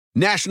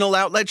National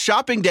Outlet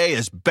Shopping Day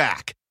is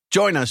back.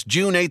 Join us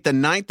June 8th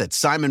and 9th at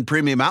Simon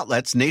Premium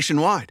Outlets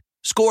nationwide.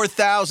 Score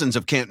thousands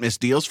of can't-miss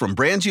deals from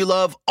brands you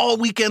love all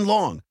weekend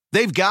long.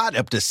 They've got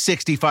up to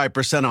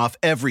 65% off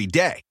every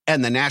day,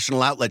 and the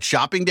National Outlet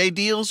Shopping Day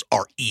deals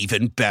are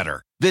even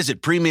better.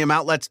 Visit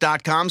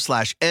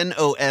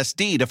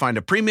premiumoutlets.com/NOSD to find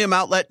a premium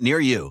outlet near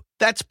you.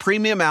 That's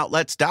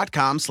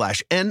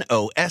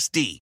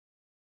premiumoutlets.com/NOSD.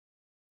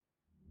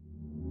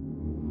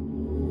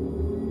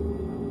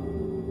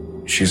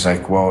 She's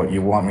like, well, you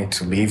want me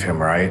to leave him,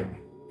 right?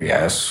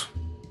 Yes.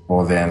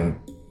 Well, then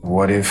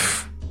what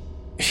if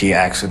he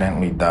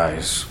accidentally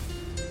dies?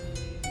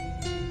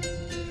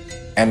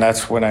 And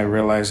that's when I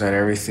realized that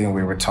everything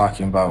we were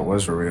talking about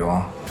was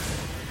real.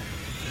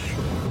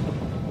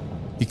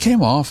 He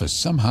came off as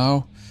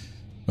somehow,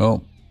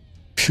 well,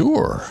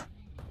 pure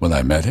when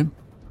I met him.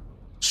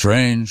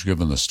 Strange,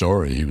 given the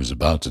story he was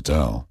about to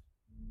tell.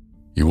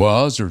 He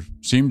was, or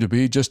seemed to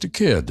be, just a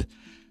kid,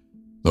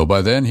 though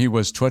by then he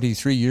was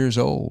 23 years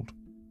old,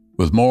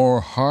 with more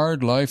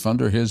hard life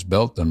under his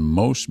belt than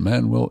most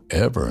men will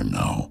ever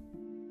know.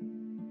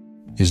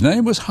 His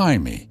name was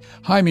Jaime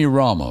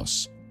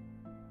Ramos.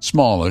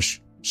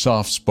 Smallish,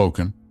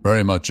 soft-spoken,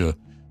 very much a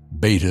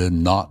beta,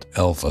 not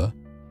alpha,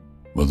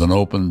 with an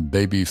open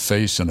baby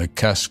face and a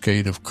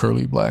cascade of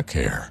curly black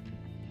hair.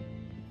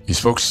 He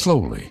spoke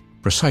slowly,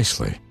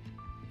 precisely,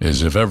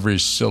 as if every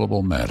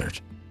syllable mattered,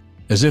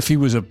 as if he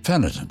was a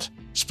penitent,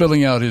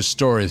 spilling out his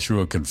story through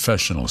a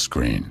confessional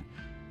screen,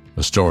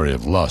 a story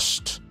of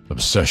lust,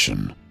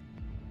 obsession,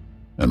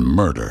 and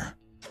murder,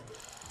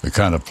 the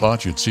kind of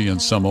plot you'd see in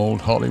some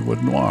old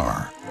Hollywood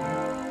noir,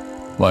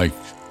 like,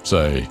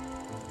 say,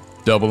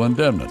 Double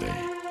Indemnity,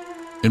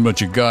 in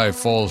which a guy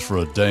falls for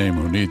a dame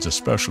who needs a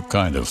special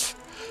kind of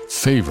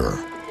favor.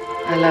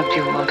 I loved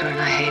you, Walter, and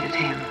I hated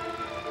him.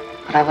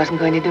 But I wasn't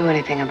going to do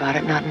anything about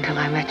it, not until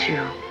I met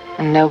you.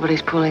 And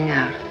nobody's pulling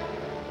out.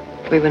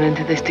 We went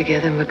into this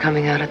together and we're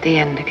coming out at the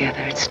end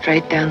together. It's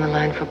straight down the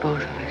line for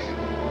both of us.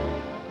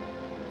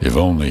 If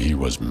only he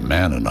was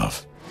man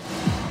enough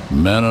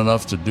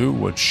to do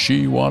what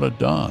she wanted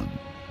done.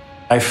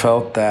 I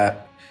felt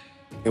that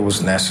it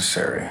was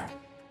necessary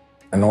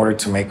in order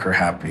to make her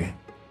happy.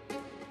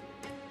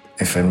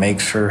 If it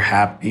makes her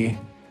happy,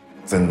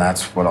 then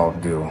that's what I'll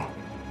do.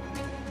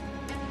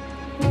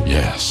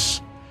 Yes,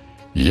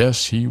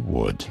 he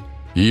would.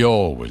 He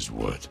always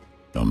would,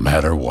 no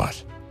matter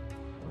what.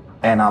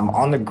 And I'm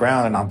on the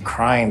ground and I'm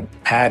crying,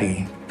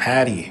 Patty,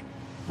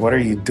 what are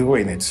you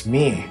doing? It's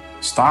me.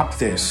 Stop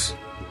this.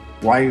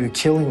 Why are you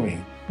killing me?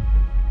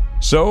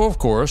 So, of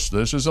course,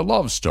 this is a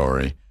love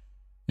story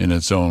in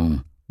its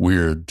own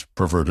weird,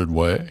 perverted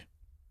way,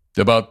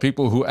 about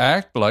people who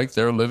act like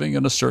they're living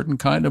in a certain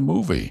kind of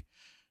movie.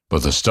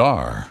 But the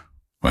star,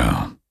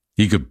 well,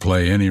 he could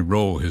play any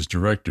role his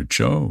director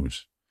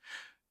chose,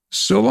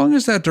 so long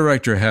as that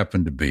director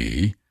happened to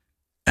be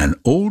an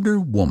older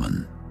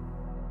woman.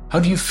 How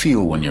do you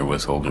feel when you're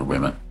with older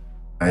women?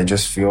 I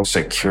just feel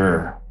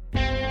secure.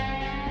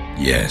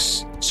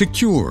 Yes,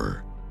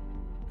 secure.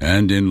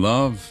 And in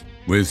love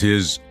with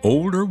his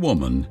older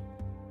woman.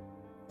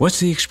 What's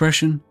the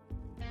expression?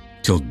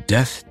 Till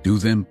death do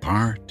them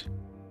part.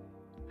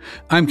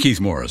 I'm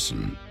Keith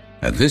Morrison,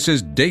 and this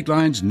is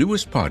Dateline's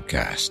newest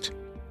podcast,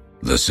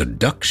 The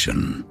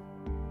Seduction.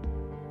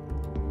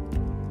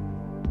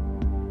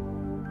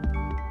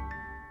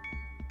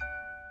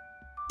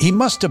 He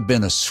must have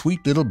been a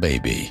sweet little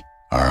baby,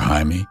 our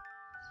Jaime.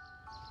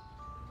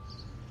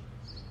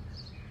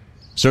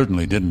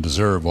 Certainly didn't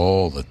deserve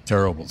all the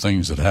terrible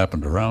things that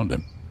happened around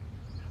him.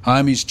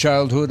 Jaime's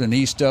childhood in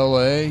East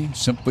L.A.,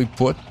 simply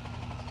put,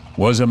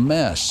 was a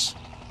mess.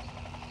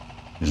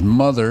 His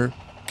mother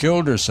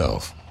killed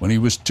herself when he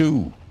was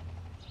 2.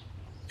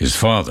 His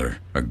father,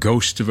 a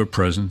ghost of a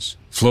presence,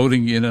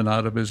 floating in and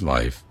out of his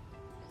life,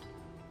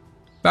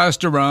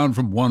 passed around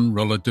from one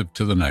relative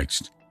to the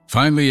next,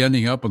 finally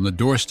ending up on the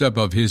doorstep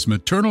of his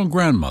maternal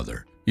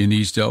grandmother in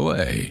East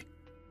L.A.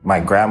 My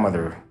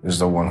grandmother is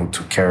the one who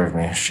took care of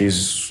me.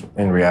 She's,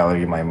 in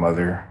reality, my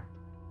mother.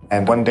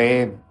 And one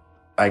day,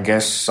 I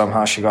guess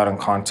somehow she got in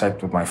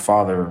contact with my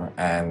father,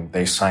 and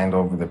they signed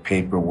over the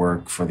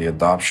paperwork for the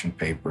adoption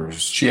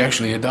papers. She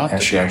actually adopted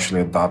And she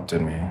actually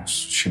adopted me.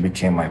 She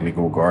became my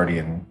legal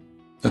guardian.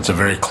 That's a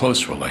very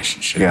close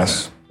relationship.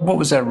 Yes. What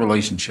was that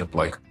relationship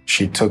like?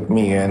 She took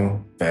me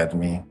in, fed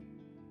me,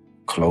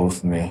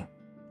 clothed me.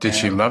 Did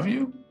she love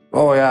you?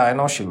 Oh, yeah, I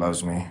know she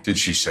loves me. Did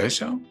she say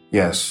so?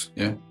 Yes.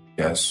 Yeah?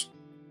 Yes.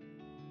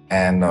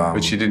 And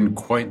but she didn't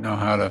quite know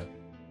how to...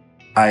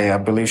 I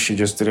believe she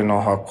just didn't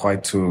know how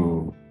quite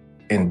to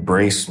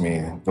embrace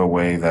me the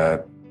way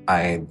that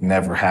I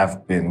never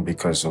have been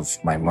because of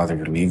my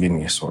mother leaving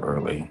me so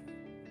early.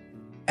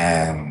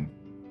 And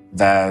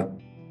that,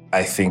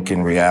 I think,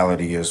 in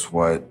reality is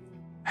what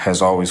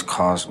has always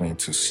caused me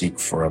to seek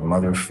for a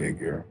mother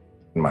figure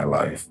in my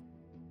life.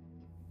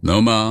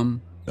 No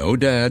mom, no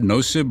dad,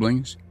 no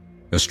siblings,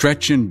 a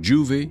stretch in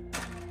juvie.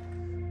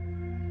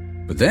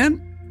 But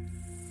then,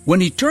 when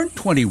he turned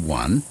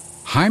 21,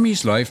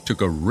 Jaime's life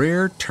took a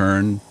rare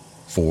turn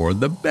for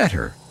the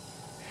better.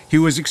 He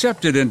was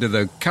accepted into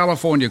the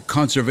California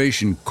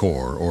Conservation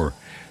Corps, or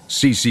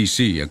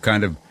CCC, a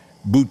kind of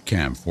boot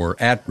camp for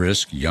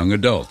at-risk young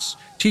adults.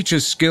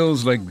 Teaches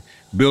skills like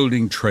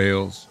building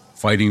trails,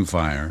 fighting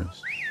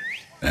fires,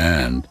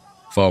 and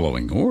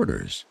following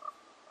orders.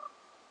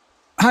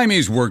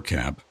 Jaime's work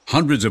camp,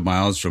 hundreds of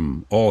miles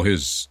from all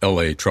his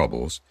L.A.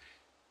 troubles,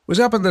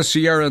 was up in the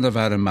Sierra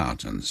Nevada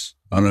mountains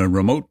on a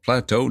remote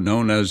plateau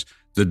known as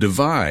the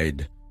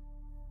Divide.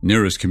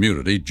 Nearest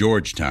community,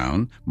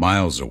 Georgetown,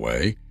 miles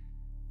away,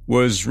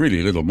 was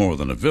really little more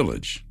than a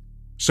village.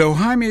 So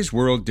Jaime's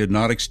world did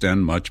not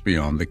extend much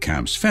beyond the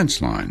camp's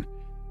fence line,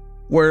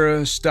 where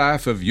a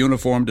staff of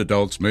uniformed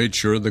adults made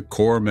sure the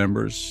Corps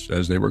members,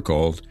 as they were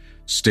called,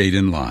 stayed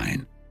in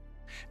line.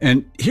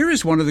 And here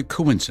is one of the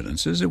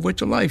coincidences of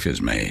which a life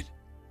is made.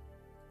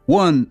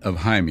 One of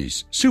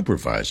Jaime's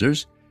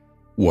supervisors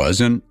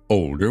was an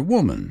older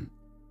woman,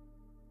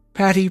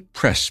 Patty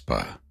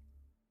Prespa.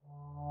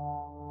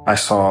 I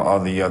saw all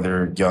the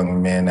other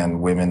young men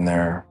and women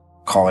there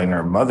calling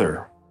her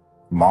mother,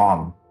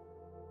 mom.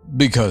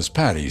 Because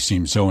Patty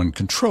seemed so in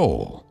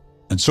control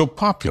and so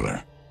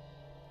popular.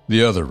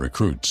 The other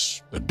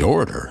recruits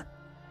adored her,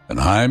 and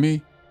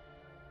Jaime,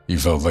 he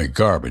felt like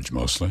garbage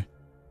mostly.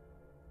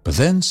 But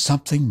then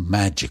something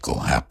magical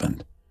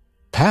happened.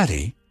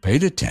 Patty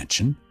paid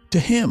attention to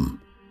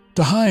him,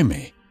 to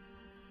Jaime.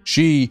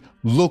 She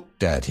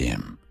looked at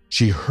him,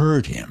 she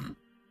heard him,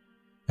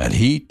 and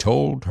he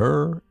told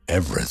her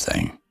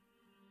everything.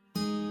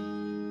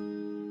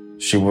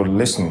 She would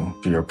listen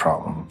to your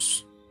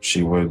problems.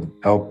 She would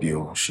help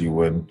you. She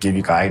would give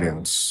you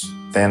guidance.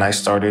 Then I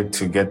started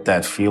to get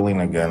that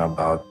feeling again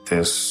about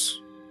this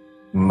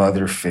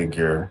mother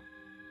figure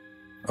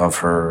of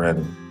her.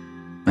 And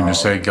when you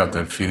say got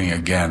that feeling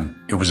again,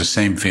 it was the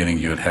same feeling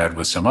you had had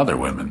with some other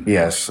women.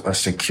 Yes, a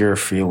secure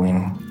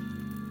feeling.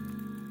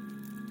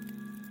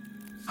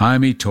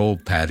 Jaime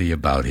told Patty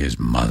about his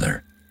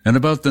mother and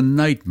about the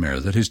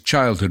nightmare that his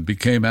childhood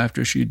became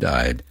after she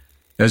died,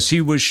 as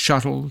he was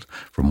shuttled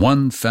from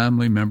one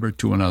family member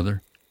to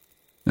another.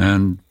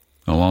 And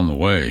along the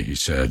way, he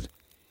said,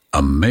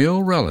 a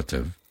male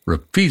relative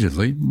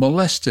repeatedly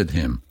molested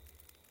him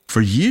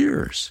for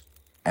years.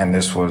 And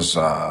this was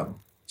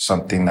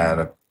something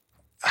that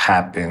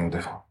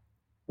happened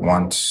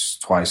once,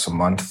 twice a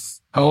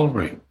month. How old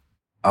were you?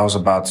 I was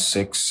about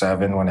 6,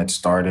 7 when it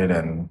started,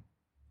 and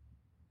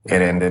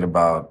it ended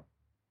about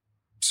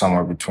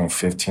somewhere between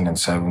 15 and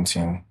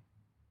 17.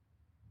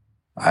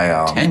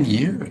 10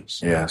 years?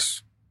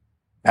 Yes.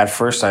 At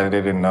first, I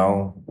didn't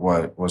know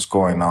what was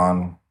going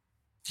on.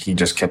 He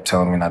just kept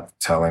telling me not to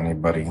tell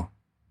anybody,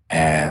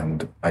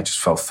 and I just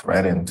felt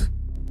threatened.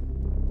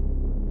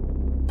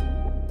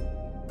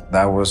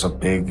 That was a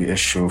big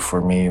issue for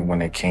me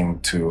when it came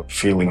to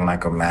feeling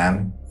like a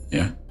man.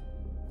 Yeah.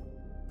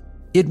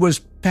 It was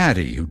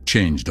Patty who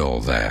changed all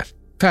that.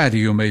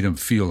 Patty who made him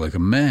feel like a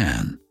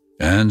man.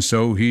 And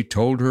so he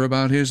told her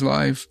about his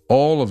life,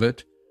 all of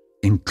it,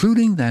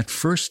 including that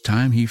first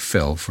time he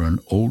fell for an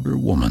older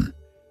woman.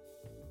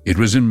 It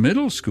was in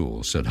middle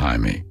school, said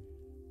Jaime,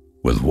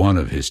 with one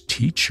of his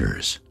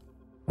teachers.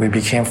 We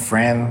became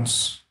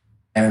friends,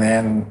 and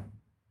then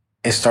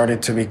it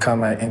started to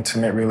become an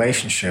intimate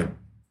relationship.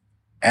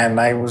 And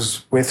I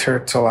was with her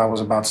till I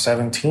was about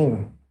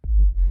 17.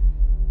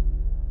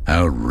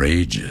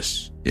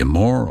 Outrageous,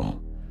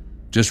 immoral,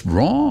 just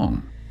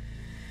wrong.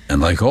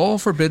 And like all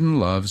forbidden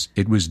loves,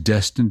 it was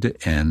destined to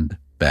end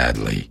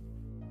badly.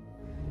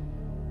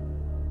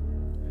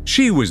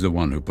 She was the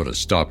one who put a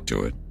stop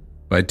to it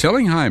by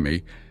telling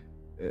Jaime,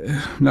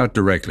 not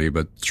directly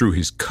but through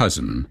his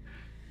cousin,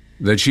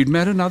 that she'd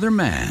met another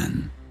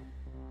man.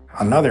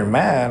 Another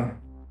man?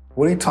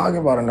 What are you talking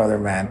about, another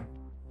man?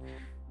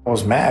 I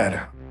was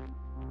mad.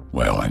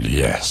 Well, and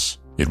yes,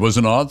 it was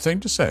an odd thing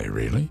to say,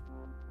 really,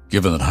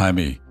 given that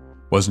Jaime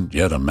wasn't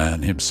yet a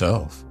man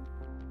himself.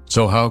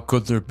 So how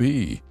could there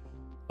be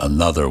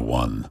another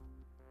one?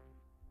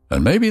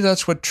 And maybe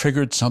that's what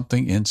triggered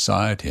something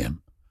inside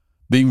him,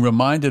 being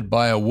reminded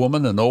by a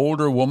woman, an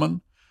older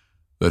woman,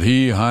 that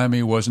he,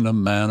 Jaime, wasn't a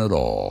man at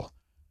all,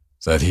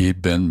 that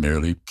he'd been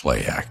merely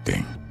play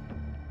acting.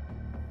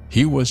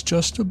 He was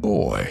just a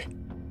boy,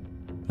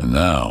 and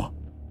now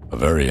a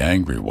very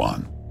angry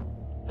one.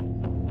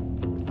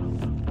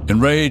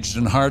 Enraged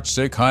and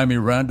heartsick, Jaime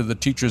ran to the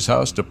teacher's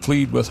house to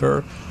plead with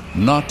her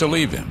not to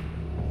leave him.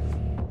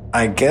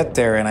 I get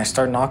there and I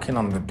start knocking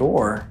on the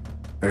door.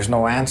 There's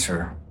no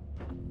answer.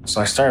 So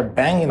I started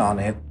banging on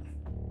it,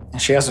 and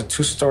she has a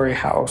 2-story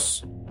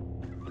house.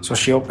 So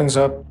she opens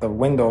up the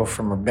window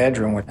from her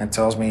bedroom and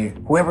tells me,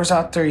 whoever's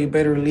out there, you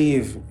better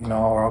leave,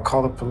 or I'll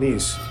call the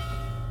police.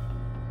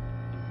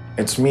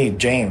 It's me,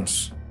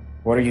 James.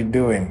 What are you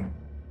doing?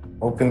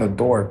 Open the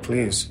door,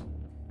 please.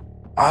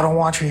 I don't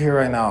want you here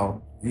right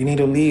now. You need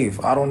to leave.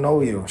 I don't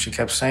know you. She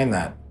kept saying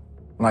that.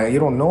 I'm like, you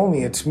don't know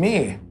me. It's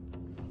me.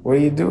 What are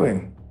you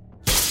doing?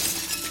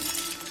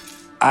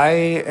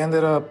 I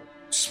ended up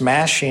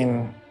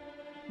smashing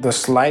the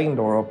sliding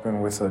door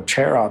open with a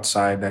chair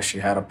outside that she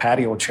had, a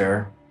patio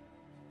chair.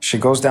 She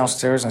goes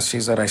downstairs and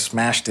sees that I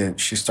smashed it.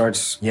 She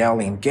starts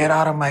yelling, "Get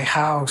out of my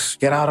house,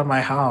 get out of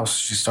my house."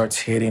 She starts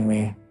hitting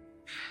me.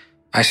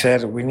 I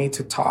said, "We need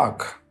to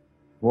talk.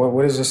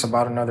 What is this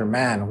about another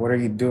man? What are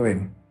you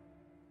doing?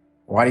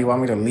 Why do you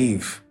want me to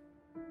leave?"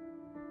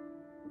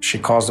 She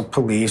calls the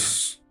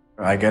police.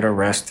 I get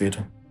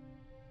arrested.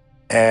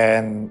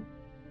 And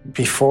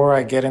before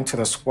I get into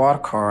the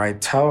squad car, I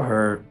tell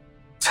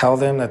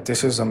them that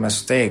this is a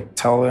mistake.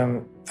 Tell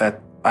them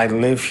that I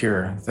live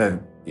here,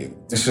 that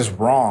this is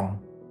wrong.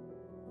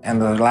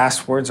 And the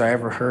last words I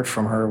ever heard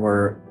from her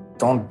were,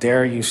 "Don't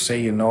dare you say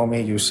you know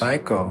me, you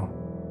psycho."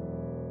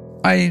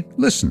 I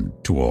listened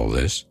to all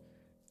this,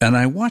 and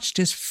I watched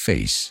his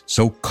face,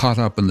 so caught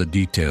up in the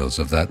details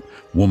of that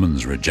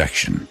woman's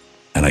rejection.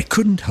 And I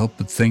couldn't help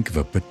but think of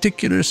a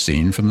particular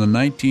scene from the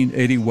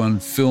 1981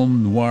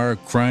 film noir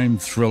crime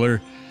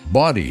thriller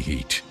Body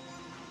Heat,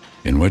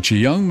 in which a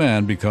young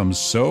man becomes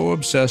so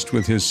obsessed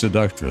with his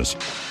seductress,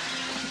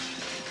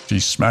 he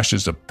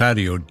smashes a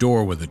patio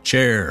door with a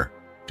chair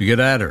to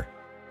get at her.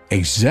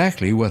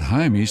 Exactly what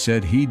Jaime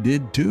said he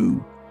did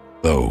too.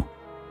 Though,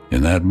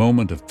 in that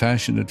moment of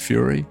passionate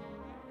fury,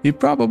 he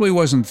probably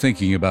wasn't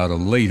thinking about a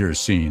later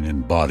scene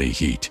in Body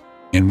Heat,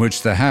 in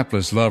which the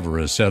hapless lover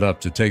is set up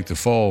to take the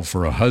fall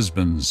for a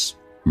husband's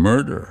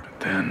murder.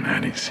 Then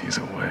Maddie sees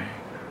a way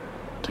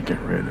to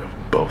get rid of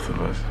both of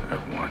us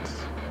at once.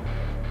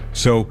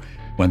 So,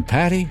 when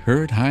Patty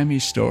heard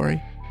Jaime's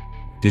story,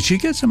 did she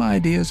get some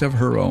ideas of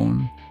her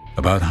own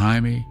about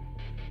Jaime,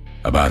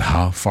 about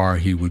how far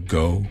he would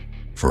go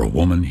for a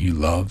woman he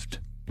loved?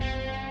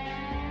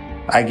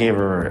 I gave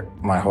her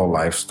my whole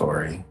life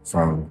story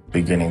from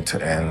beginning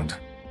to end.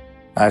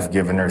 I've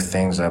given her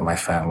things that my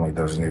family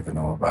doesn't even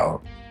know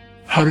about.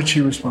 How did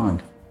she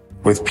respond?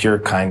 With pure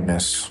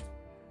kindness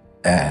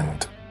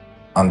and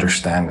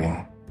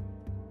understanding.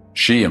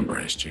 She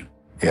embraced you.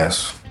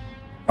 Yes,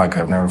 like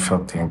I've never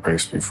felt the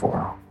embrace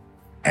before.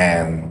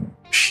 And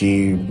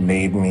she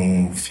made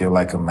me feel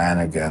like a man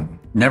again.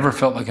 Never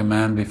felt like a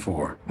man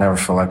before. Never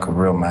felt like a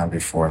real man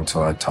before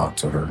until I talked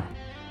to her.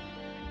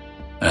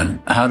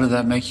 And how did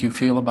that make you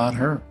feel about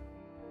her?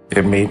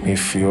 It made me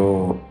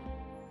feel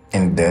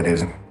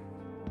indebted.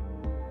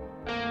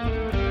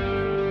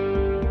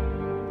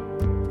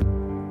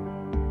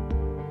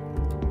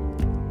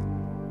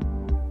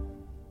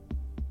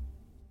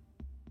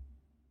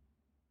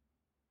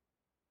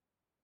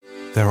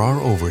 There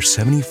are over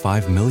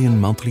 75 million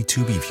monthly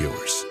Tubi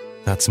viewers.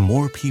 That's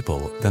more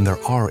people than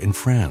there are in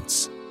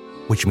France,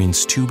 which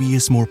means Tubi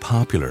is more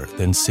popular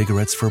than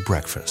cigarettes for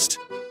breakfast.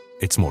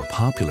 It's more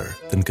popular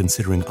than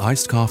considering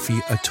iced coffee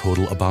a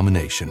total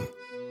abomination.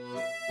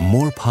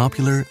 More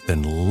popular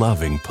than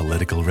loving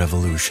political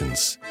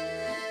revolutions.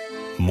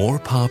 More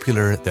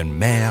popular than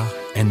mère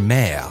and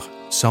mère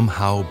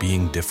somehow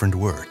being different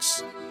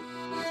words.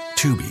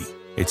 Tubi,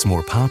 it's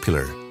more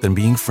popular than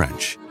being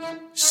French.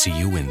 See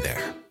you in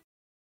there.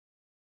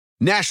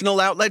 National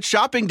Outlet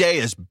Shopping Day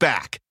is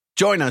back.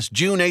 Join us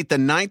June 8th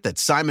and 9th at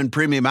Simon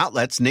Premium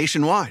Outlets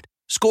nationwide.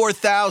 Score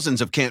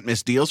thousands of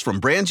can't-miss deals from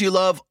brands you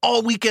love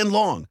all weekend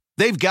long.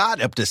 They've got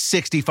up to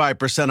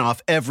 65%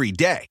 off every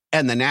day,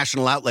 and the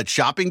National Outlet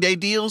Shopping Day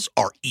deals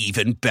are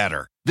even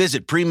better.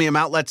 Visit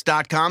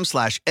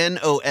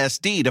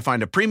premiumoutlets.com/NOSD to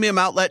find a premium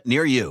outlet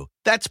near you.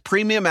 That's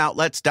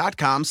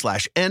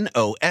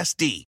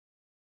premiumoutlets.com/NOSD.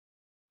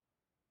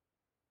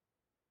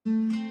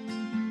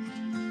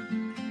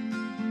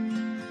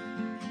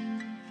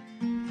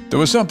 There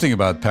was something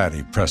about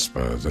Patty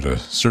Prespa that a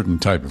certain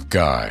type of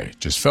guy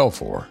just fell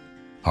for.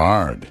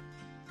 Hard.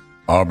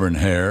 Auburn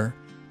hair,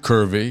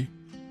 curvy,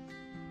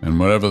 and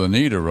whenever the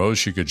need arose,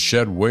 she could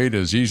shed weight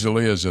as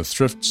easily as a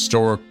thrift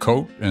store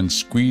coat and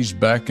squeeze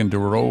back into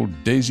her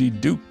old Daisy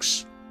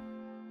Dukes.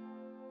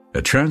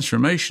 A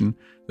transformation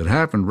that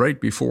happened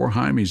right before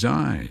Jaime's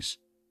eyes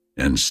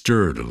and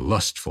stirred a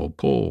lustful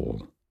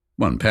pull.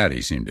 One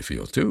Patty seemed to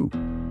feel, too.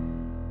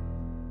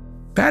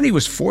 Patty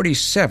was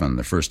 47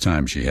 the first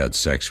time she had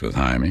sex with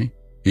Jaime.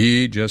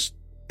 He just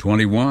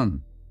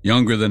 21,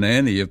 younger than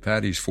any of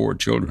Patty's 4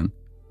 children.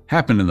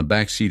 Happened in the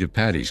back seat of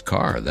Patty's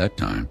car that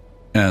time.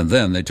 And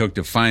then they took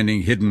to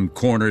finding hidden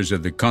corners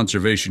of the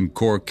Conservation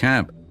Corps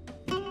camp.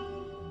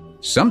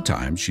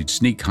 Sometimes she'd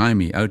sneak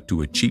Jaime out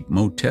to a cheap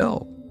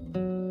motel.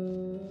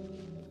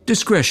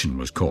 Discretion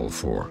was called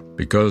for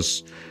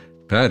because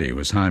Patty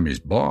was Jaime's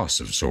boss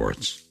of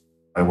sorts.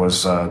 It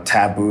was a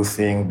taboo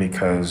thing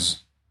because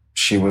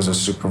she was a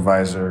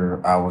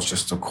supervisor. I was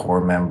just a core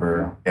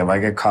member. If I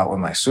get caught with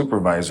my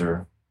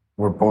supervisor,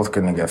 we're both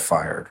going to get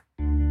fired.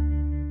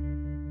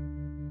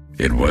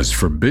 It was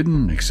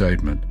forbidden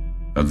excitement,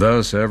 and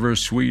thus ever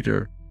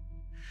sweeter.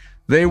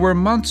 They were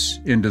months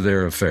into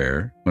their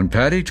affair when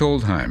Patty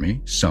told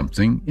Jaime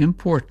something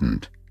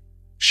important.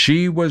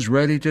 She was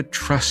ready to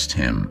trust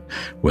him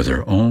with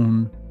her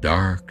own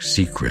dark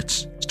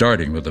secrets,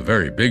 starting with a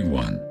very big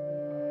one.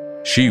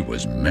 She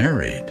was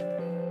married.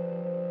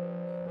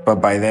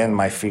 But by then,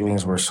 my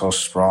feelings were so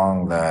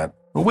strong that...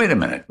 Well, wait a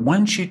minute.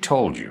 When she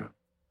told you,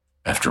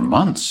 after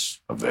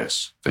months of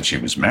this, that she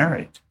was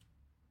married,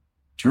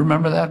 do you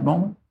remember that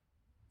moment?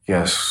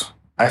 Yes.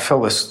 I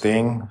felt a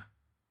sting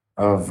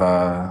of,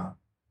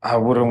 I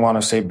wouldn't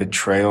want to say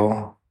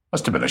betrayal.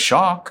 Must have been a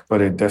shock.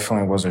 But it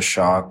definitely was a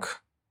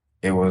shock.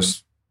 It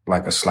was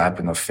like a slap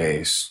in the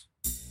face.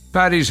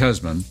 Patty's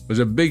husband was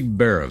a big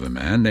bear of a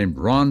man named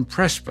Ron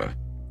Prespa.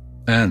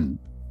 And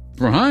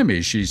for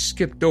Jaime, she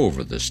skipped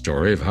over the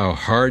story of how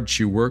hard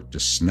she worked to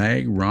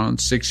snag Ron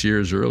 6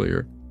 years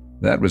earlier.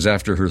 That was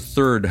after her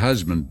third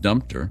husband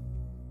dumped her.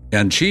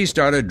 And she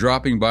started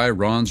dropping by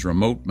Ron's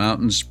remote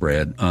mountain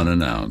spread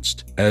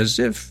unannounced, as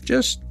if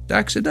just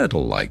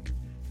accidental-like,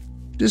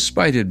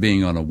 despite it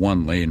being on a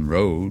one-lane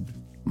road,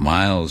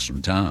 miles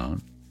from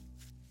town.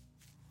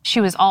 She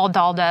was all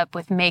dolled up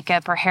with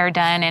makeup, her hair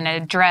done, and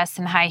a dress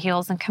and high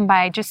heels, and come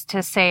by just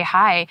to say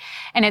hi.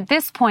 And at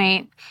this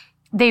point,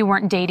 they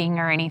weren't dating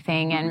or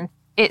anything, and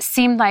it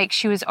seemed like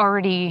she was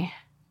already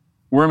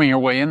worming her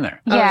way in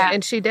there. Yeah.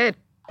 And she did.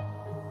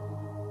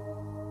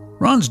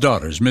 Ron's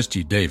daughters,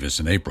 Misty Davis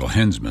and April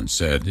Hensman,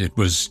 said it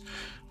was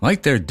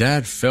like their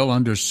dad fell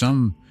under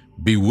some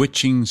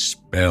bewitching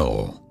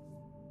spell.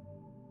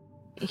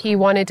 He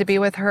wanted to be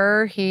with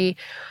her. He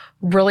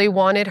really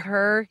wanted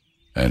her.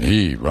 And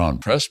he, Ron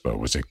Prespa,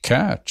 was a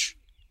catch.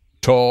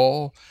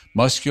 Tall,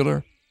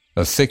 muscular,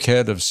 a thick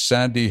head of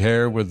sandy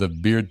hair with a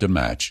beard to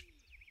match.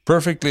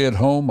 Perfectly at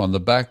home on the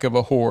back of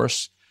a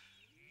horse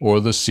or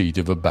the seat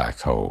of a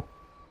backhoe.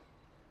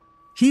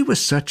 He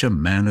was such a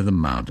man of the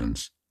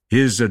mountains.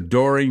 His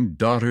adoring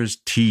daughters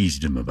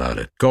teased him about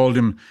it, called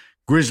him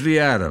Grizzly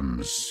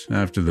Adams,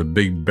 after the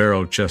big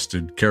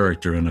barrel-chested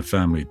character in a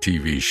family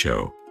TV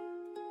show.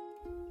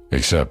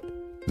 Except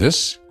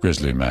this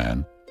grizzly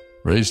man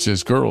raised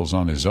his girls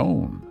on his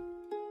own.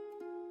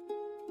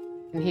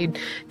 And he'd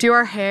do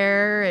our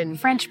hair and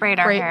French braid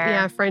our hair.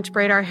 Yeah, French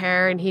braid our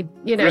hair, and he'd,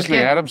 Grizzly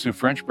Adams who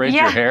French braids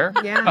your hair?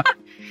 Yeah.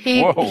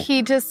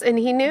 He just, and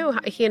he knew,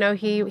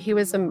 he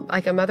was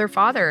like a mother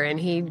father, and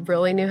he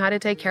really knew how to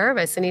take care of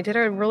us, and he did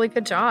a really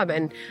good job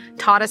and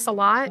taught us a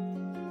lot.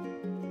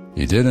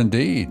 He did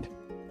indeed.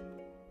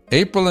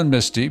 April and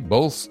Misty,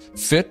 both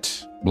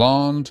fit,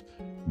 blonde,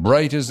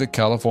 bright as the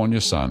California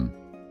sun,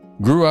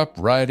 grew up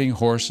riding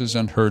horses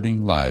and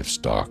herding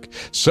livestock.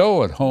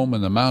 So at home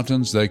in the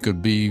mountains, they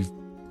could be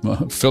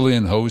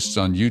fill-in hosts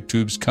on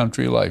YouTube's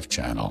Country Life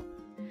channel.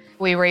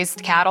 We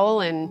raised cattle,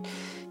 and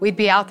we'd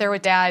be out there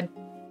with Dad.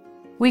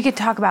 We could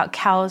talk about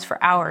cows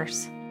for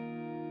hours.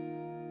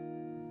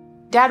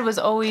 Dad was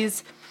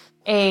always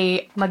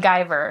a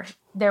MacGyver.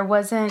 There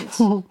wasn't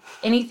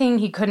anything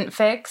he couldn't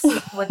fix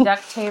with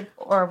duct tape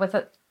or with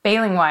a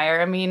baling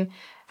wire. I mean,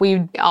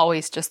 we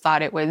always just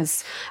thought it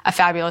was a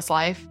fabulous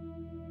life.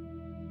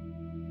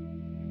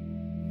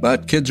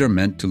 But kids are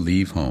meant to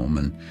leave home,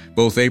 and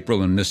both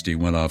April and Misty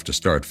went off to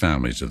start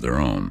families of their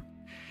own,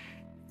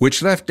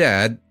 which left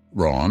Dad,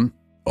 Ron,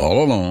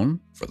 all alone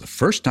for the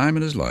first time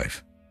in his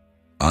life,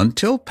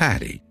 until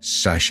Patty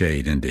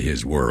sashayed into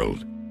his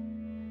world.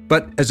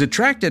 But as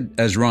attracted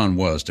as Ron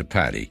was to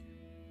Patty,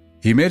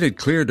 he made it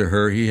clear to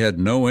her he had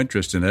no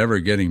interest in ever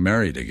getting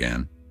married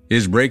again.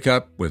 His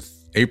breakup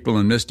with April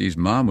and Misty's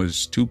mom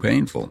was too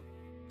painful.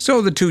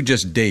 So the two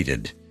just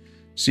dated,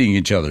 seeing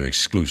each other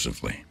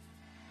exclusively.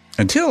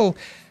 Until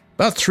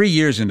about 3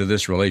 years into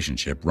this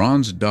relationship,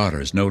 Ron's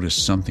daughters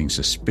noticed something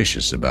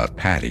suspicious about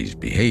Patty's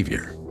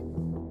behavior.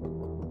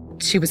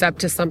 She was up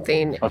to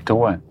something. Up to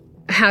what?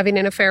 Having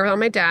an affair on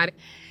my dad.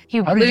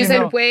 He was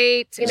losing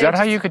weight. Is that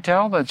how you could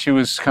tell that she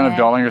was kind of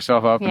dolling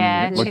herself up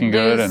and looking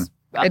good?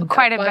 And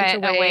quite a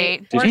bit of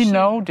weight. Did he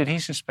know? Did he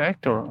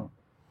suspect? Or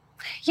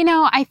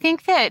I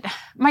think that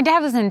my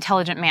dad was an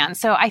intelligent man,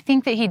 so I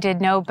think that he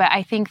did know, but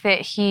I think that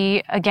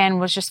he, again,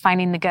 was just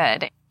finding the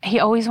good. He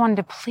always wanted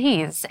to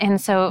please, and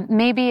so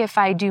maybe if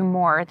I do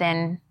more,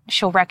 then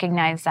she'll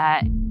recognize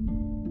that.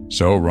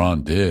 So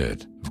Ron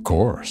did, of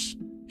course.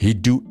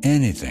 He'd do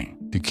anything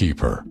to keep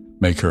her,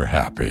 make her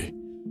happy.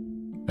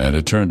 And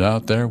it turned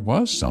out there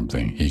was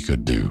something he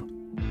could do.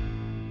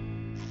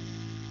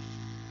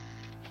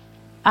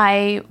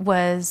 I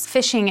was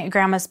fishing at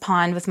Grandma's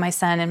Pond with my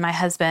son and my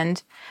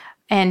husband,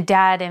 and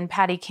Dad and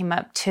Patty came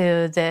up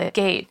to the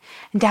gate,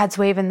 and Dad's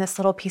waving this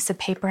little piece of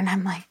paper, and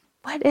I'm like,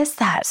 what is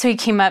that? So he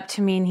came up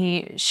to me and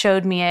he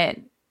showed me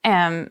it,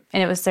 and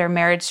it was their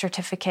marriage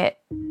certificate.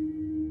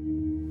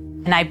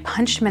 And I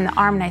punched him in the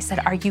arm and I said,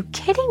 are you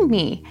kidding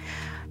me?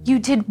 You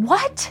did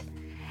what?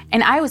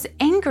 And I was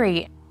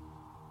angry.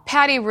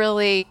 Patty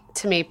really,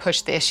 to me,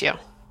 pushed the issue.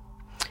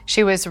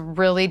 She was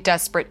really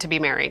desperate to be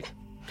married.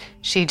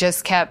 She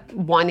just kept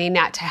wanting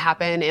that to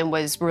happen and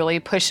was really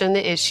pushing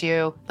the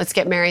issue. Let's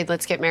get married,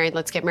 let's get married,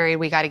 let's get married.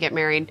 We got to get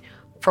married.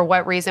 For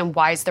what reason?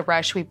 Why is the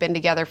rush? We've been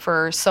together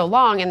for so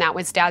long, and that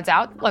was Dad's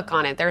outlook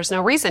on it. There's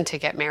no reason to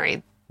get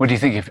married. What do you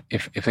think?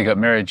 If they got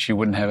married, she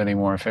wouldn't have any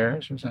more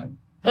affairs? Or something?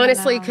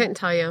 Honestly, couldn't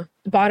tell you.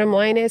 The bottom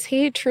line is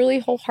he truly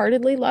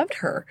wholeheartedly loved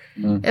her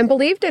and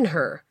believed in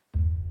her.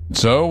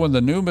 So when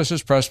the new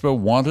Mrs. Prespa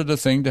wanted a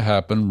thing to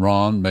happen,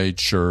 Ron made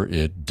sure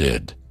it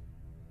did.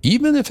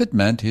 Even if it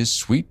meant his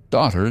sweet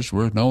daughters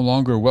were no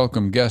longer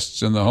welcome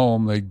guests in the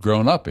home they'd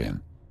grown up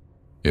in.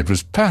 It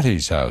was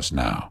Patty's house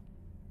now.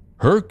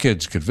 Her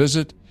kids could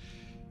visit,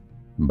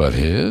 But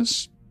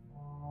his?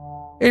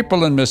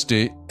 April and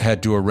Misty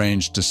had to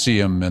arrange to see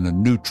him in a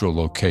neutral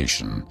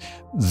location,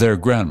 their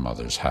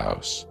grandmother's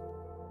house.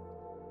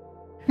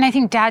 And I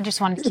think Dad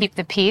just wanted to keep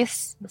the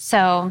peace.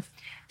 So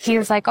he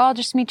was like, oh, I'll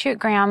just meet you at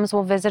Graham's.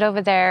 We'll visit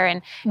over there.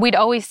 And we'd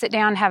always sit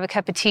down, have a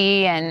cup of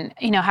tea and,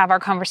 have our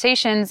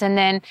conversations. And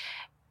then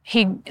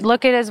he'd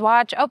look at his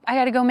watch. Oh, I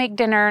got to go make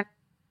dinner.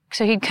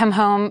 So he'd come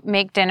home,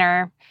 make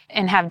dinner,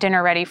 and have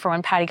dinner ready for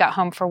when Patty got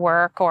home for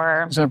work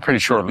or... It's a pretty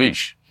short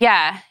leash.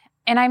 Yeah.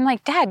 And I'm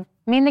like, Dad,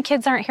 me and the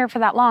kids aren't here for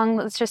that long.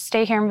 Let's just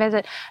stay here and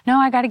visit. No,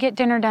 I got to get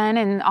dinner done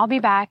and I'll be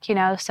back,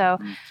 so...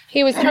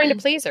 He was trying to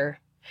please her.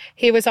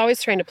 He was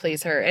always trying to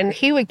please her. And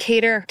he would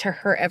cater to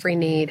her every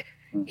need.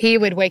 He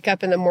would wake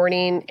up in the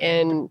morning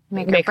and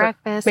make her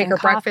breakfast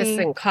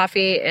and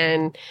coffee.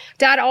 And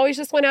Dad always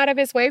just went out of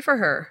his way for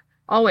her.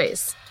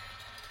 Always.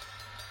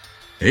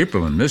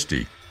 April and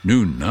Misty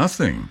knew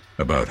nothing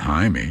about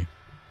Jaime.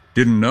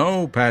 Didn't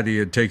know Patty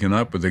had taken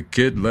up with a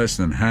kid less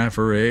than half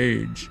her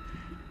age.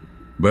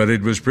 But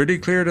it was pretty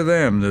clear to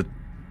them that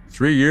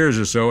 3 years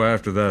or so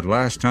after that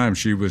last time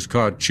she was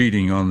caught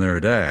cheating on their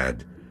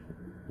dad,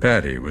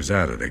 Patty was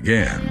at it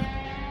again.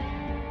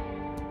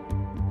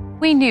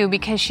 We knew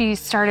because she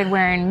started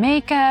wearing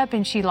makeup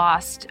and she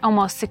lost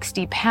almost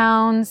 60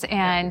 pounds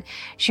and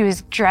she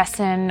was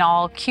dressing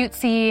all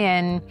cutesy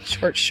and...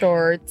 short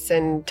shorts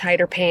and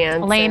tighter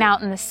pants. Laying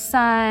out in the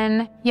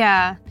sun.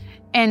 Yeah.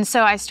 And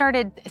so I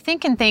started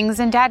thinking things,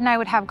 and Dad and I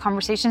would have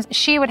conversations.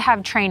 She would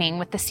have training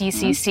with the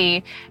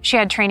CCC. She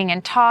had training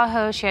in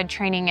Tahoe. She had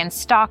training in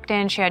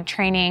Stockton. She had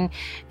training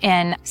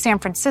in San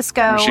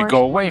Francisco. She'd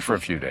go away for a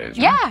few days.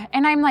 Yeah. Right?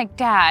 And I'm like,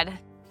 Dad...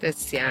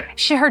 Yeah.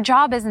 Her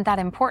job isn't that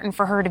important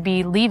for her to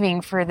be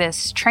leaving for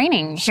this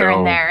training here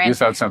and there. And you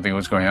thought something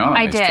was going on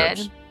I these did.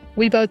 trips.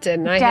 We both did.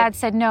 And Dad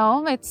said,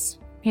 no, it's,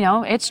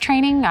 it's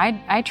training.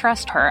 I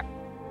trust her.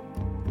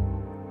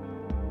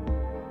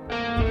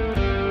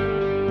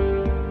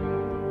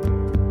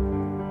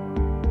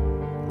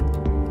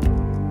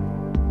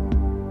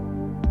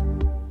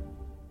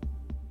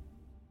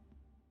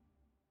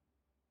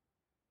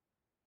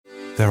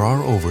 There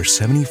are over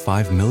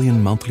 75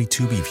 million monthly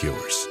Tubi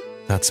viewers.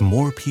 That's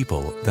more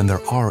people than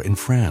there are in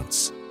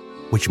France,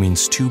 which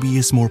means Tubi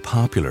is more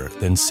popular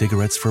than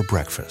cigarettes for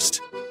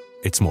breakfast.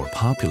 It's more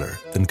popular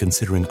than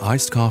considering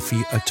iced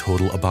coffee a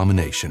total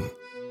abomination.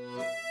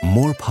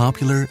 More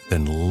popular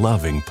than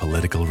loving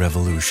political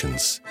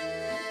revolutions.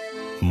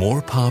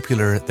 More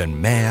popular than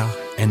mère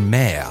and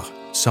mère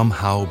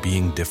somehow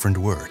being different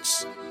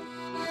words.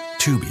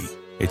 Tubi,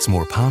 it's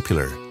more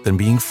popular than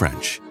being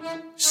French.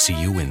 See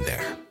you in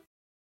there.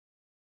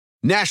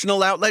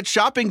 National Outlet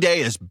Shopping Day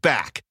is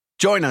back.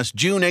 Join us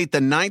June 8th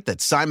and 9th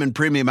at Simon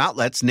Premium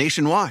Outlets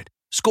nationwide.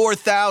 Score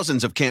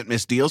thousands of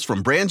can't-miss deals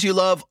from brands you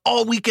love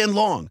all weekend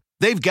long.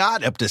 They've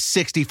got up to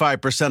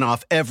 65%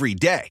 off every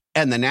day,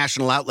 and the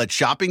National Outlet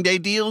Shopping Day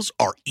deals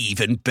are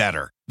even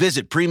better.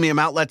 Visit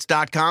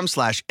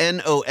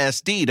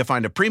premiumoutlets.com/NOSD to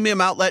find a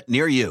premium outlet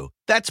near you.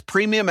 That's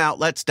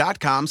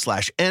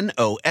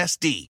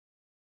premiumoutlets.com/NOSD.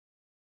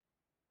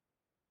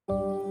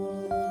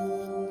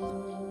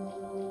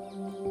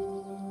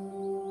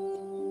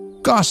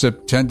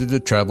 Gossip tended to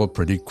travel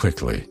pretty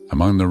quickly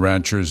among the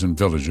ranchers and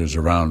villagers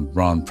around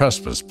Ron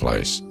Prespa's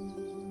place.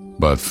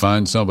 But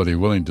find somebody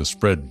willing to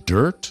spread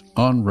dirt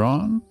on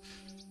Ron?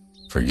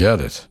 Forget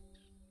it.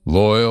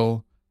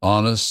 Loyal,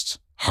 honest,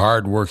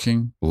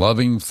 hard-working,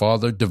 loving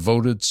father,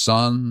 devoted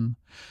son.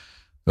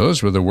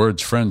 Those were the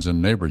words friends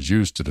and neighbors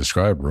used to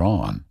describe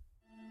Ron.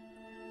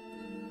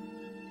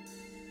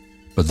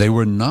 But they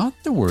were not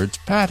the words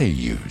Patty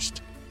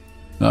used.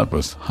 Not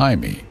with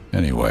Jaime,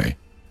 anyway.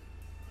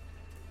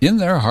 In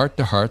their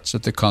heart-to-hearts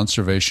at the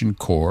Conservation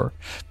Corps,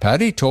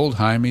 Patty told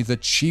Jaime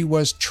that she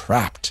was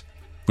trapped,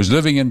 was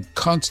living in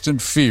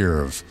constant fear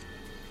of,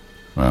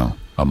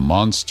 a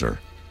monster,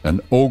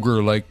 an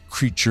ogre-like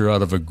creature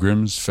out of a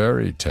Grimm's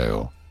fairy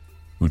tale,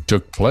 who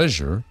took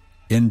pleasure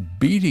in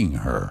beating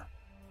her.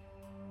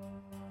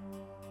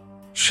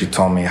 She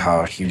told me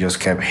how he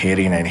just kept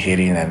hitting and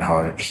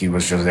how he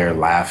was just there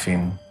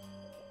laughing.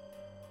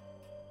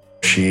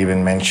 She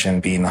even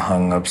mentioned being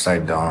hung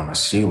upside down on a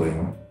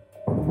ceiling.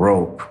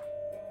 Rope.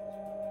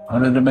 How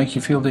did it make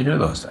you feel to hear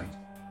those things?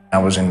 I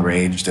was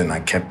enraged and I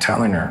kept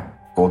telling her,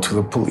 go to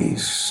the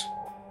police.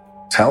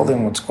 Tell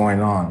them what's going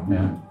on.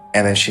 Yeah.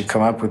 And then she'd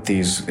come up with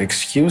these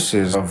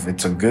excuses of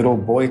it's a good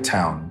old boy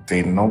town.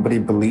 Nobody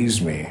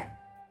believes me.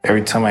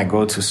 Every time I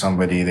go to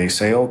somebody, they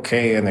say,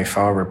 okay, and they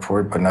file a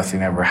report, but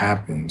nothing ever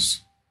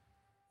happens.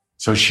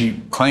 So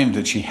she claimed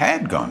that she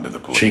had gone to the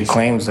police. She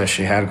claims that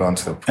she had gone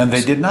to the police. And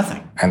they did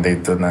nothing. And they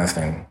did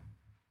nothing.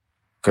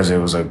 Because it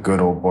was a good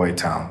old boy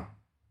town.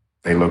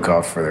 They look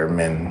out for their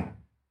men.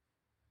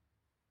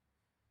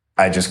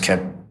 I just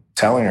kept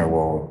telling her,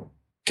 well,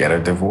 get a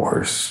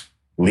divorce.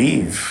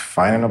 Leave.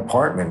 Find an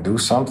apartment. Do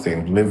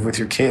something. Live with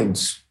your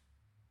kids.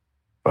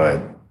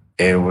 But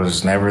it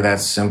was never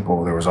that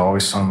simple. There was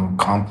always some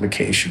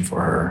complication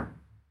for her.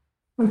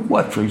 Like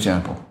what, for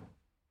example?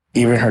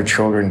 Even her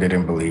children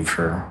didn't believe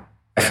her.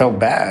 I felt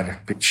bad.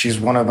 She's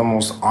one of the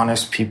most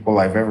honest people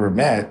I've ever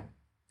met,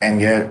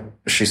 and yet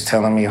she's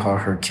telling me how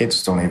her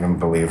kids don't even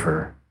believe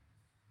her.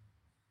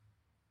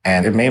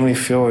 And it made me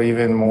feel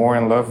even more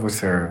in love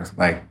with her.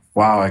 Like,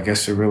 wow, I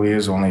guess it really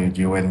is only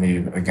you and me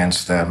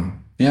against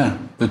them. Yeah,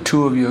 the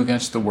two of you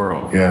against the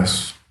world.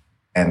 Yes.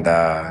 And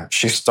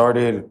she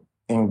started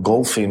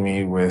engulfing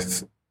me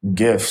with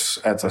gifts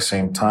at the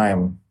same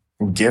time,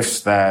 gifts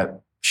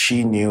that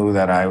she knew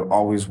that I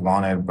always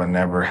wanted but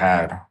never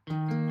had.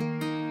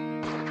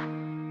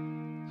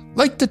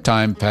 Like the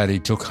time Patty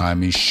took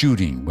Jaime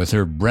shooting with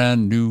her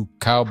brand new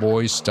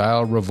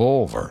cowboy-style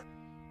revolver,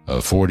 a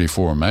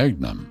 .44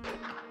 Magnum.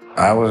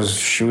 I was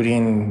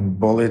shooting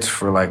bullets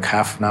for like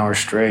half an hour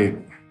straight,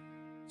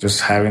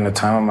 just having the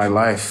time of my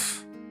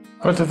life.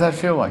 What did that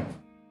feel like?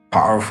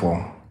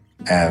 Powerful.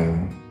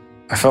 And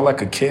I felt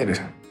like a kid.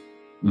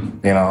 You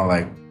know,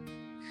 like,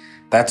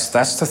 that's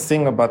the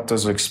thing about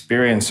those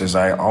experiences.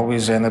 I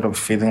always ended up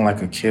feeling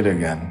like a kid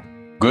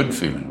again. Good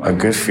feeling. A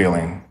good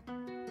feeling.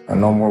 And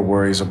no more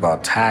worries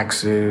about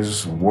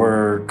taxes,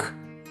 work,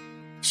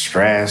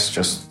 stress.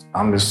 Just,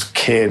 I'm this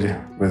kid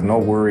with no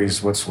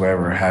worries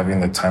whatsoever, having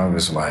the time of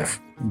his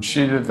life. And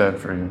she did that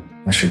for you.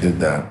 And she did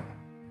that.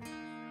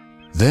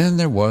 Then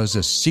there was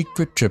a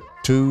secret trip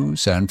to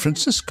San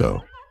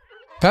Francisco.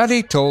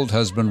 Patty told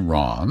husband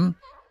Ron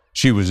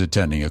she was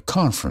attending a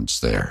conference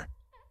there.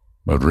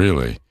 But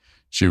really,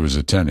 she was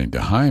attending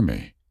to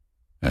Jaime,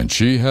 and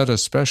she had a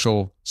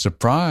special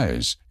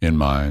surprise in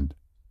mind,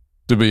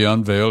 to be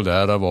unveiled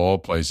at, of all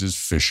places,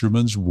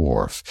 Fisherman's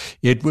Wharf.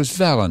 It was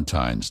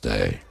Valentine's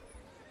Day.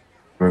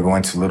 We were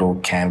going to little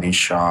candy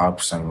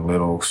shops and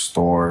little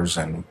stores,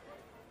 and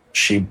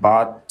she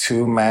bought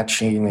 2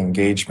 matching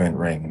engagement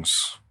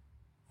rings,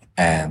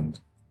 and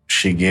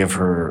she gave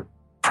her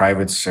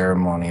private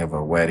ceremony of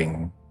a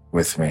wedding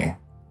with me,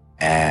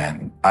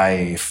 and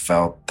I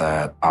felt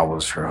that I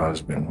was her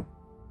husband.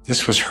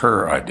 This was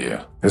her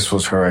idea. This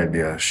was her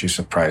idea. She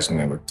surprised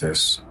me with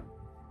this.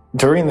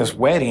 During this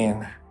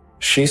wedding,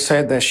 she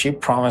said that she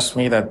promised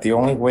me that the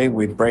only way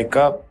we'd break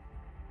up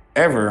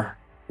ever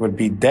would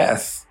be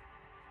death.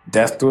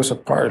 Death do us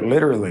apart,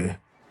 literally.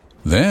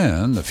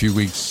 Then, a few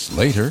weeks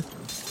later,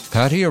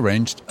 Patty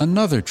arranged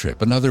another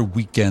trip, another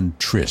weekend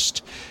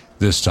tryst.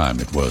 This time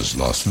it was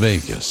Las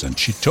Vegas, and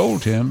she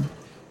told him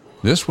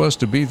this was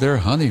to be their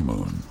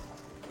honeymoon.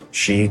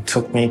 She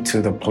took me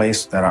to the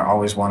place that I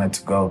always wanted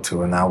to go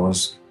to, and that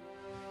was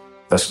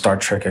the Star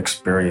Trek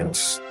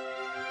experience.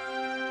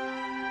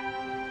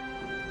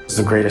 It's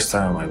the greatest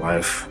time of my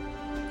life.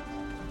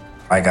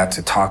 I got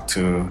to talk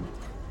to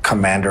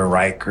Commander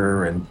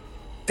Riker and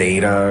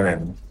Data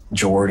and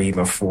Geordi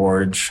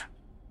LaForge.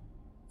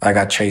 I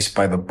got chased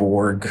by the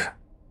Borg.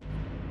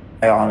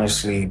 I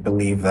honestly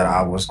believe that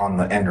I was on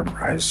the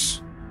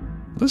Enterprise.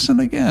 Listen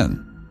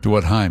again to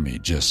what Jaime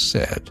just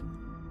said.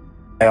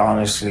 I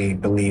honestly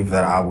believe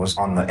that I was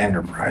on the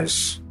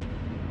Enterprise.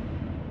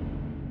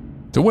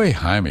 The way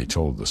Jaime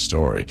told the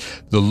story,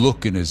 the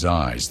look in his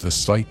eyes, the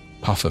slight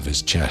puff of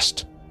his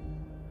chest,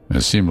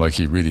 it seemed like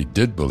he really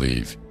did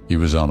believe he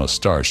was on a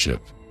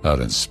starship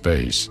out in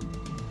space.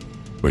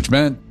 Which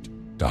meant,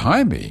 to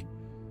Jaime,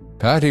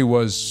 Patty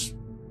was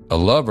a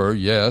lover,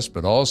 yes,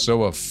 but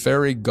also a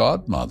fairy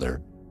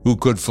godmother who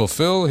could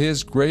fulfill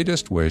his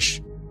greatest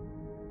wish.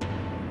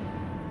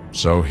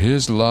 So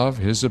his love,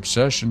 his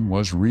obsession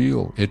was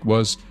real. It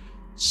was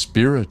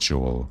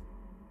spiritual.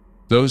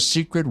 Those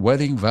secret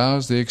wedding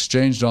vows they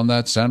exchanged on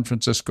that San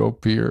Francisco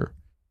pier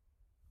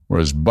were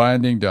as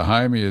binding to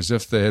Jaime as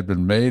if they had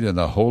been made in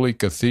a holy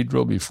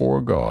cathedral before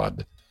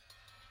God.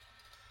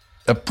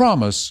 A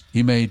promise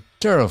he made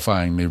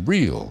terrifyingly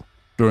real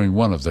during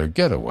one of their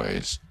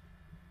getaways.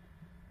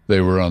 They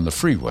were on the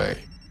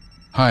freeway.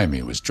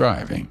 Jaime was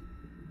driving,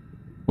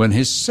 when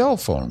his cell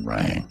phone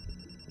rang.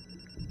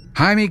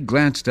 Jaime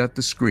glanced at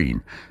the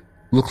screen.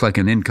 Looked like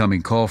an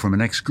incoming call from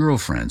an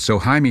ex-girlfriend, so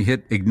Jaime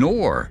hit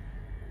ignore.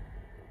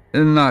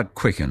 Not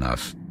quick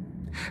enough.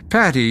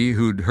 Patty,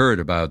 who'd heard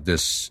about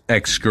this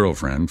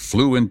ex-girlfriend,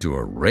 flew into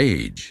a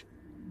rage.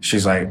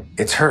 She's like,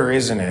 "It's her,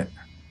 isn't it?"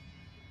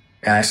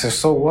 And I said,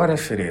 "So what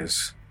if it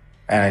is?"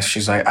 And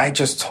she's like, "I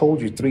just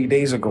told you 3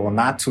 days ago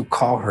not to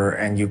call her,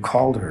 and you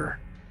called her."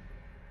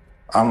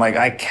 I'm like,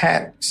 "I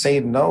can't say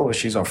no.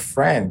 She's a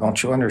friend.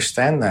 Don't you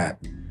understand that?"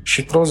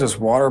 She throws this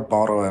water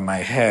bottle at my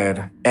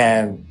head,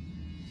 and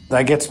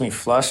that gets me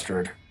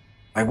flustered.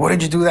 Like, "What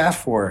did you do that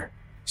for?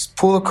 Just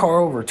pull the car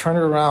over, turn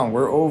it around.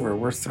 We're over.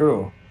 We're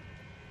through."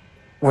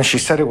 When she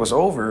said it was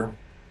over,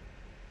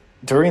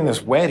 during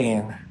this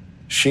wedding,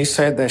 she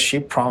said that she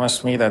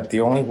promised me that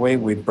the only way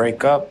we'd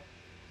break up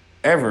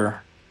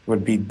ever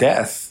would be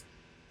death.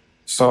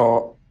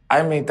 So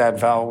I made that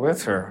vow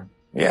with her.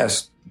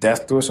 Yes,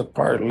 death do us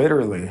apart,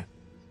 literally.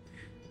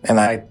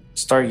 And I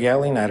start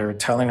yelling at her,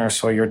 telling her,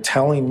 "So you're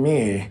telling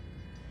me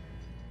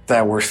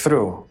that we're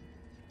through?"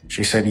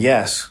 She said,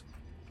 "Yes."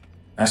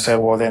 I said,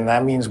 "Well, then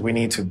that means we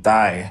need to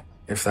die,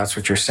 if that's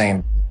what you're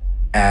saying."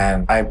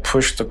 And I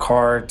pushed the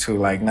car to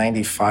like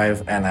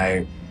 95, and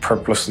I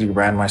purposely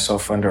ran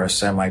myself under a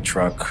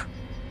semi-truck.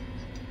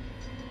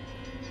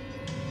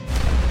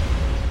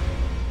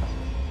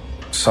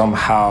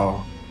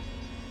 somehow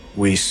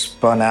we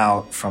spun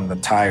out from the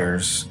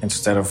tires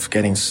instead of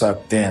getting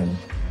sucked in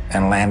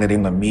and landed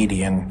in the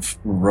median,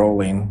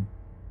 rolling,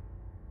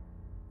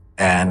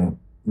 and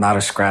not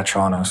a scratch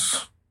on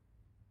us.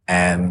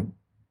 And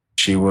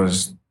she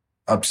was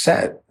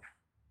upset,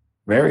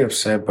 very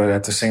upset, but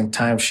at the same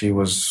time, she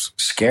was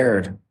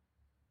scared.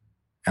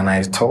 And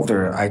I told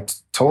her, I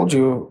told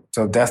you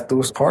till death do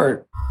us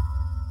part.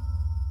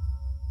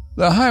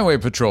 The highway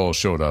patrol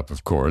showed up,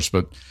 of course,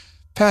 but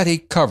Patty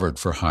covered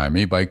for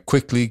Jaime by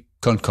quickly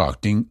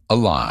concocting a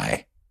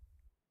lie.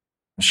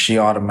 She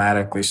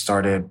automatically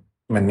started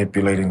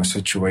manipulating the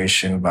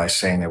situation by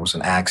saying it was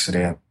an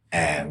accident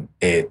and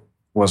it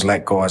was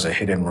let go as a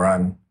hit and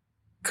run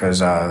because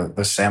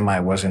the semi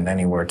wasn't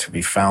anywhere to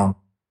be found.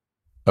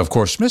 Of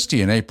course,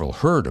 Misty and April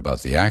heard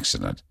about the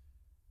accident,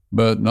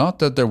 but not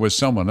that there was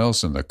someone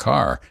else in the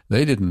car.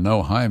 They didn't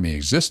know Jaime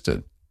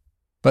existed.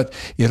 But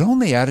it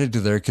only added to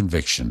their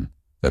conviction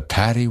that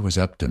Patty was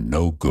up to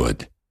no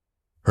good.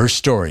 Her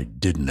story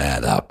didn't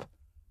add up.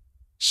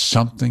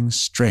 Something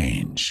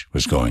strange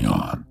was going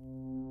on.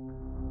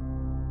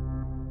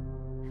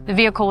 The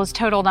vehicle was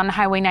totaled on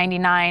Highway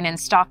 99 in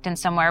Stockton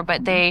somewhere,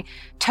 but they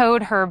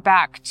towed her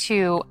back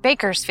to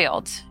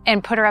Bakersfield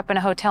and put her up in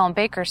a hotel in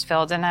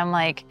Bakersfield. And I'm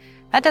like,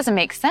 that doesn't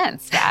make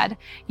sense, Dad.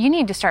 You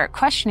need to start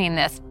questioning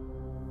this.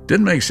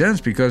 Didn't make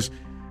sense because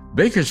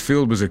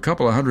Bakersfield was a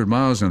couple of 100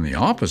 miles in the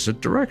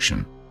opposite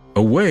direction,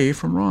 away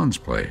from Ron's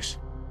place.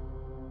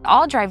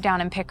 I'll drive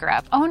down and pick her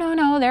up. Oh,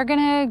 no, they're going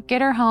to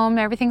get her home.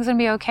 Everything's going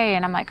to be okay.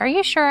 And I'm like, are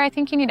you sure? I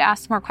think you need to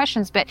ask some more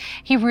questions. But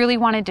he really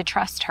wanted to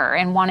trust her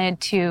and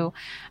wanted to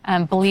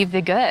believe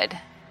the good.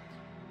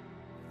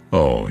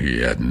 Oh,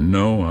 he had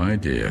no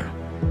idea.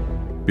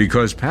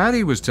 Because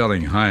Patty was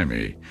telling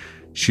Jaime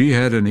she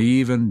had an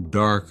even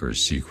darker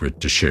secret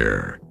to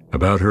share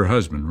about her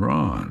husband,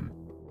 Ron.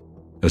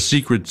 A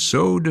secret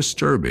so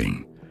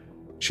disturbing,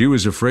 she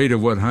was afraid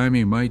of what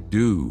Jaime might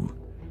do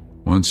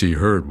once he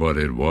heard what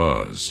it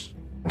was.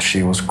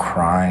 She was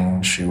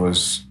crying. She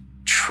was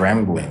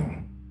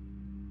trembling.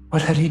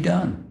 What had he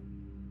done?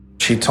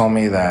 She told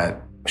me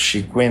that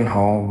she went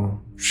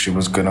home. She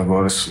was going to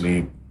go to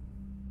sleep.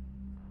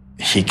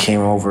 He came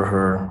over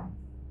her,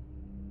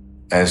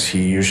 as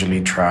he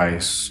usually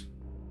tries,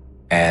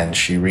 and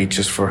she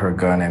reaches for her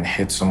gun and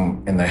hits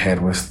him in the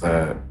head with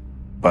the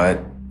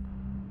butt.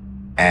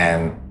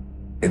 And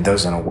it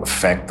doesn't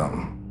affect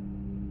him.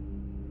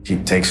 He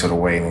takes it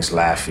away and he's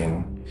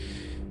laughing.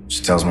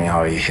 She tells me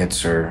how he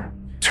hits her,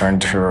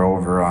 turned her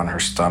over on her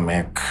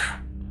stomach,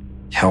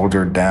 held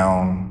her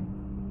down,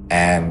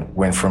 and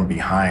went from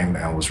behind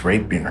and was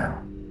raping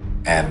her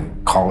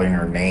and calling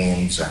her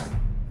names and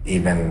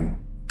even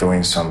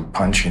doing some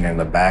punching in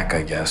the back,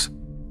 I guess.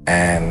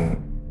 And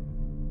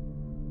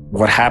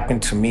what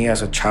happened to me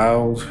as a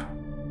child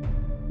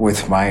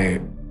with my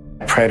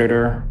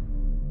predator,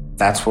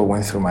 that's what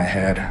went through my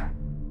head.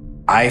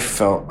 I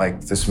felt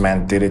like this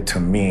man did it to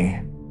me,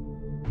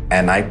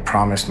 and I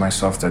promised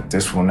myself that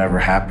this will never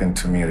happen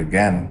to me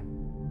again.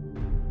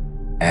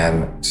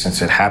 And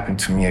since it happened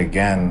to me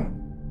again,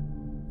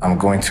 I'm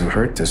going to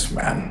hurt this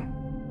man.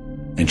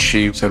 And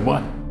she said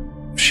what?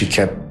 She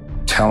kept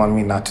telling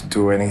me not to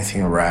do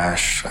anything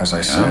rash, as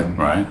I said.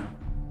 Right.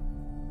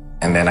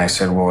 And then I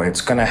said, well,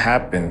 it's going to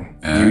happen.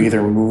 You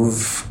either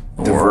move,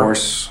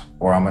 divorce,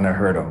 or I'm going to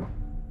hurt him.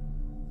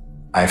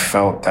 I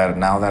felt that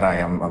now that I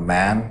am a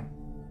man,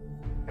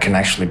 I can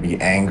actually be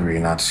angry,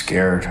 not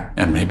scared.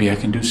 And maybe I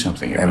can do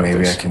something about this. And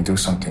maybe I can do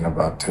something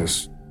about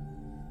this.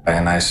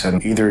 And I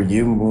said, either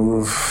you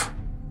move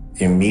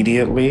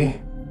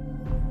immediately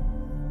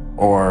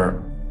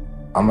or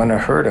I'm going to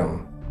hurt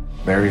him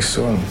very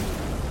soon.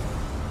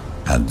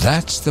 And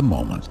that's the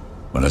moment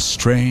when a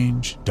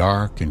strange,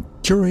 dark, and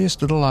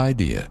curious little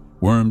idea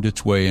wormed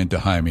its way into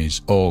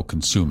Jaime's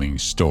all-consuming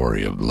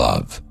story of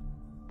love.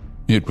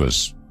 It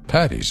was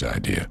Patty's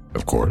idea,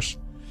 of course.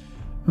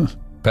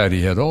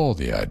 Patty had all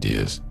the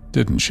ideas,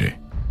 didn't she?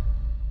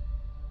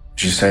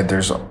 She said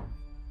there's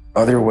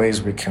other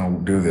ways we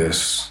can do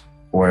this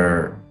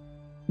where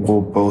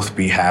we'll both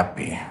be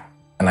happy.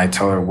 And I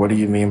tell her, what do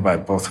you mean by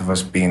both of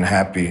us being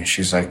happy?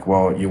 She's like,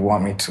 well, you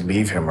want me to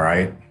leave him,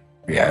 right?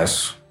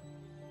 Yes.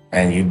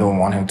 And you don't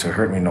want him to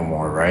hurt me no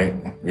more, right?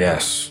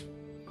 Yes.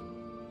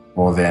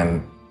 Well,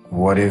 then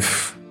what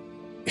if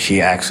he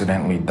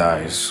accidentally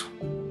dies?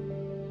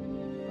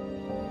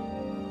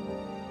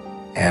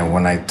 And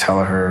when I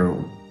tell her,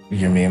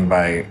 you mean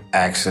by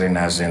accident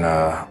as in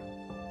a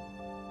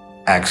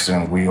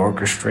accident we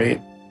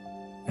orchestrate?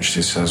 And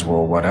she says,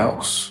 well, what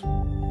else?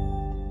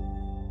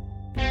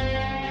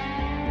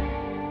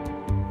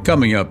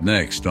 Coming up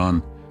next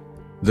on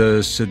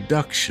The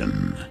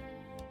Seduction.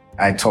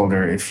 I told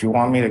her, if you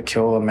want me to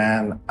kill a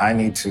man, I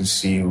need to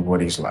see what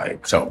he's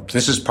like. So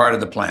this is part of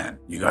the plan.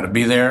 You got to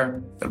be there.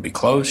 You got to be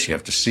close. You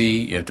have to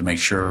see. You have to make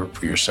sure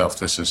for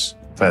yourself you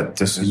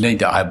need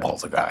to eyeball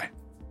the guy.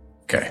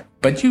 Okay.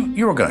 But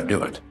you were going to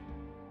do it.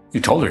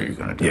 You told her you were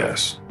going to do it.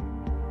 Yes.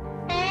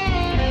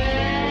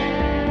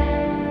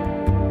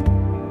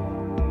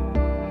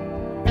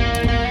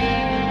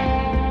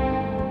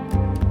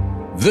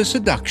 The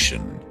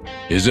Seduction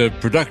is a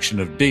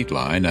production of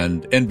Dateline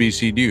and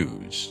NBC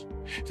News.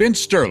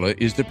 Vince Sterla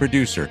is the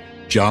producer.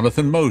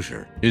 Jonathan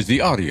Mosier is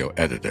the audio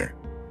editor.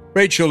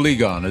 Rachel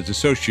Ligon is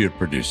associate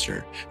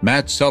producer.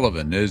 Matt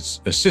Sullivan is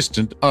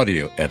assistant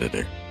audio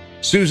editor.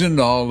 Susan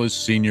Nall is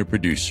senior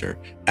producer.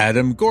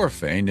 Adam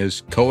Gorfain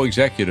is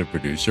co-executive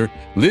producer.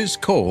 Liz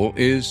Cole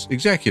is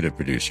executive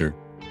producer.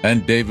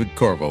 And David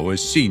Corvo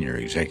is senior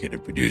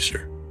executive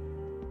producer.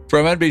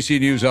 From NBC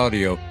News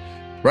Audio,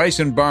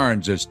 Bryson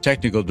Barnes is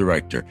technical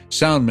director.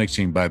 Sound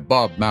mixing by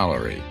Bob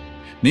Mallory.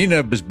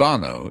 Nina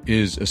Bisbano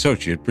is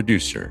associate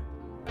producer.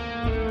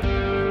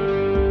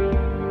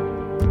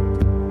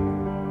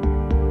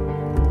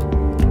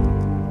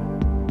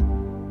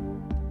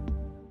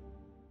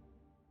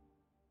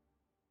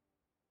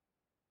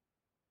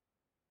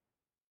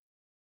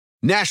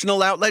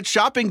 National Outlet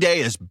Shopping Day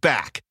is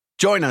back.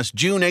 Join us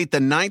June 8th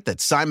and 9th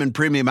at Simon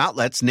Premium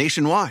Outlets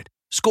nationwide.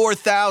 Score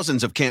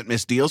thousands of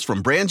can't-miss deals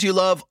from brands you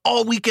love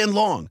all weekend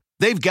long.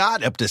 They've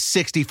got up to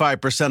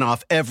 65%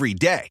 off every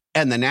day,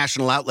 and the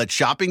National Outlet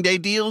Shopping Day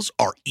deals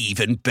are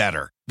even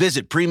better.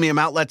 Visit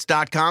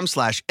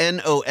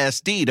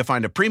premiumoutlets.com/NOSD to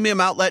find a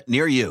premium outlet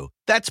near you.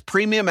 That's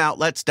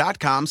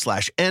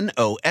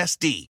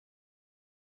premiumoutlets.com/NOSD.